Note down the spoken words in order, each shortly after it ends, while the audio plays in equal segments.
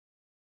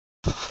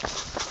1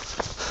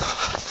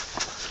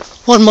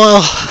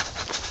 mile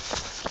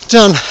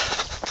down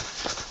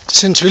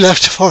since we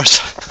left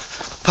Forest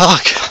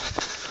Park.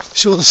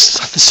 Saw the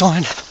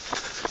sign,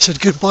 said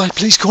goodbye,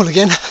 please call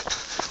again.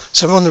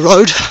 So we're on the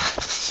road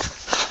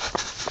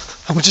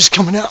and we're just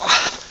coming out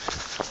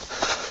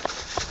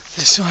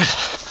this side.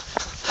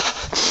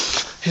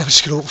 Yeah, I'm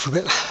just going to walk for a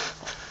bit.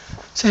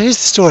 So here's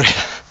the story.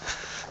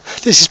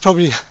 This is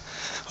probably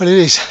what it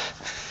is.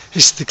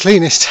 It's the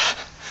cleanest,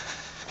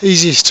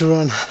 easiest to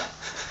run,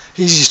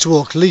 easiest to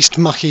walk, least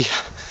mucky,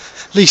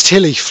 least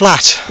hilly,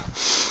 flat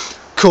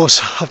course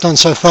I've done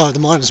so far at the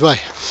Miners Way.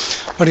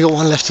 I've only got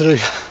one left to do.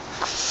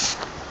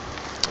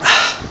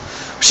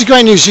 Which is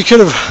great news. You could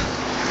have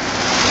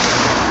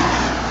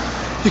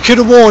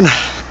worn a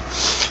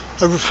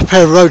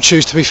pair of road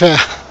shoes, to be fair.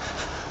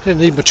 I didn't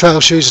need my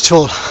trail shoes at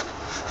all.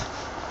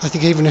 I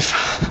think even if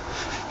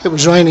it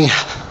was raining,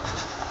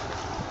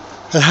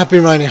 it had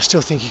been raining, I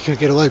still think you could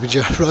get away with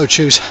your road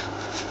shoes.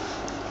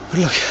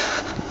 But look,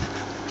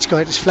 it's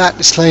great, it's flat,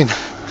 it's clean,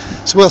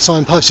 it's well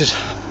signposted,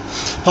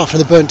 apart from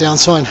the burnt down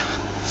sign.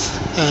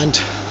 And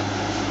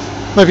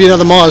maybe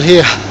another mile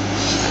here.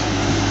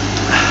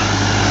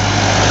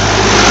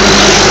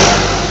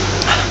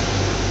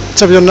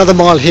 So we've got another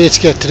mile here to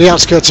get to the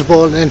outskirts of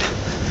Boyle, and then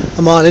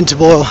a mile into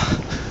Boyle,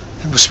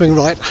 and we'll swing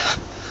right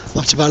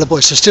up to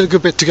Ballabhoy. So still a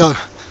good bit to go.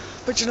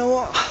 But you know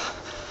what?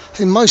 I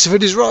think most of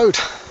it is road.